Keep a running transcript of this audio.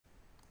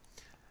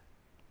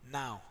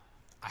Now,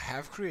 I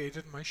have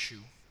created my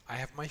shoe. I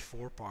have my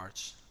 4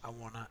 parts. I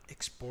want to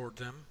export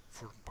them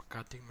for the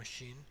cutting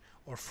machine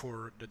or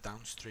for the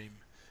downstream,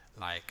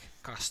 like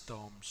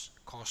customs,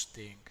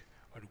 costing,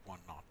 or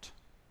whatnot.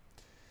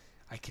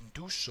 I can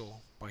do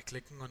so by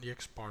clicking on the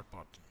export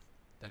button.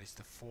 That is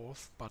the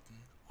 4th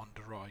button on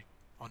the right,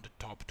 on the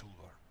top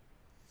toolbar.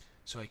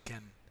 So I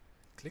can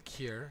click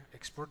here,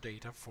 export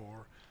data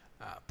for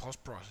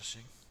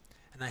post-processing,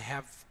 and I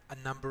have a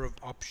number of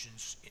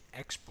options in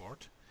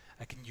export.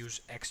 I can use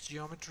X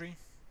geometry,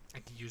 I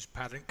can use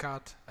pattern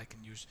cut, I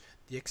can use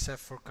DXF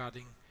for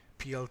cutting,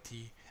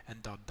 PLT,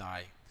 and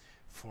 .die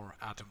for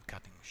atom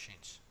cutting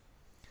machines.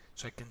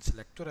 So I can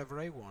select whatever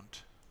I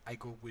want. I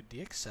go with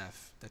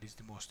DXF, that is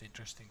the most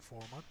interesting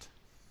format.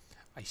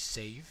 I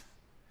save,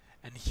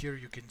 and here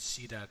you can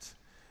see that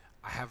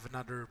I have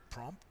another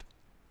prompt,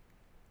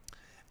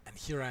 and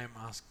here I am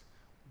asked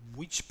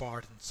which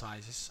part and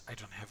sizes. I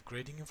don't have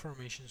grading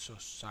information, so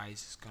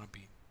size is going to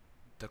be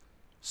the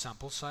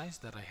sample size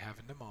that I have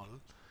in the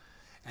model,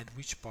 and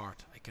which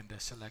part I can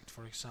select,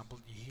 for example,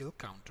 the heel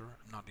counter.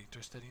 I'm not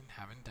interested in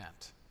having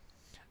that,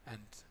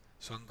 and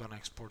so I'm going to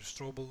export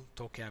Strobel,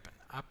 toe cap,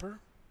 and upper.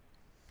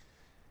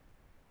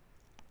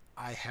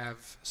 I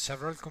have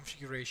several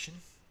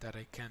configurations that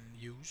I can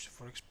use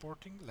for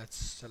exporting. Let's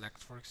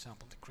select, for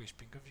example, the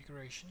crisping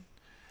configuration.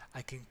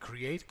 I can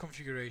create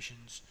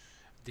configurations.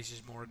 This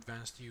is more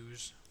advanced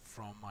use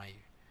from my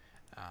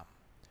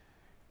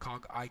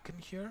cog icon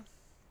here,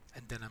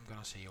 and then I'm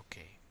gonna say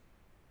OK.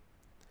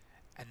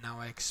 And now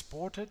I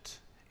exported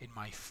in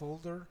my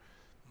folder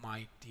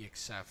my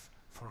DXF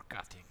for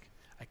cutting.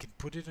 I can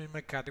put it in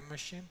my cutting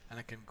machine, and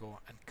I can go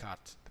and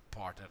cut the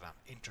part that I'm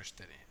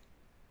interested in.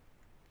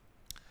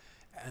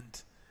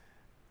 And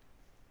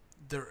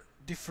the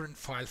different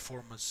file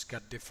formats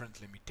got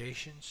different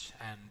limitations,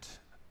 and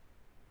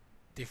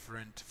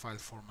different file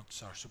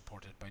formats are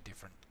supported by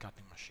different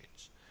cutting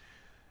machines.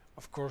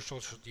 Of course,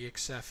 also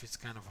DXF is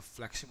kind of a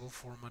flexible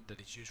format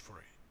that is used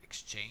for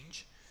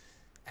exchange,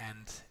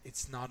 and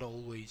it's not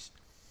always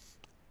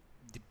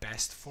the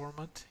best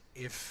format.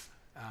 If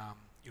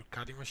your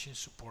cutting machine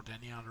support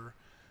any other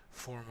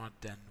format,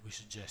 then we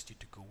suggest you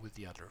to go with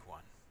the other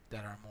one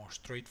that are more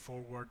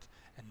straightforward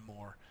and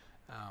more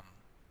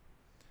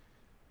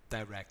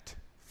direct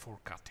for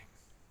cutting.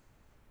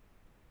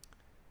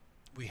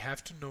 We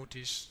have to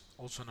notice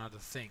also another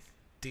thing.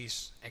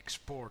 This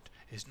export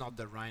is not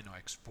the Rhino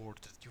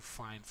export that you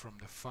find from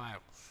the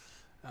file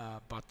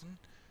button.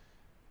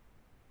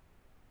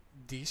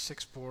 This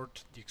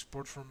export, the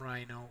export from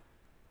Rhino,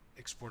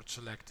 export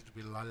selected,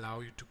 will allow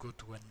you to go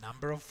to a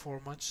number of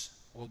formats,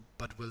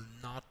 but will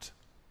not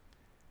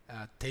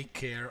take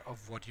care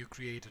of what you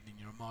created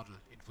in your model.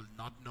 It will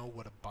not know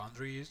what a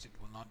boundary is, it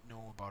will not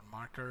know about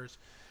markers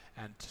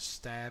and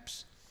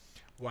steps,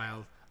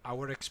 while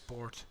our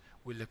export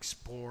will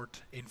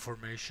export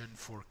information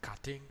for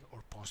cutting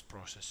or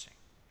post-processing.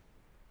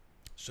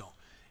 So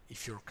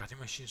if your cutting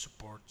machine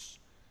supports,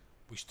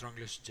 we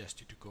strongly suggest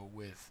you to go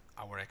with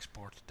our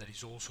export that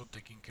is also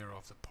taking care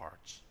of the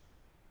parts.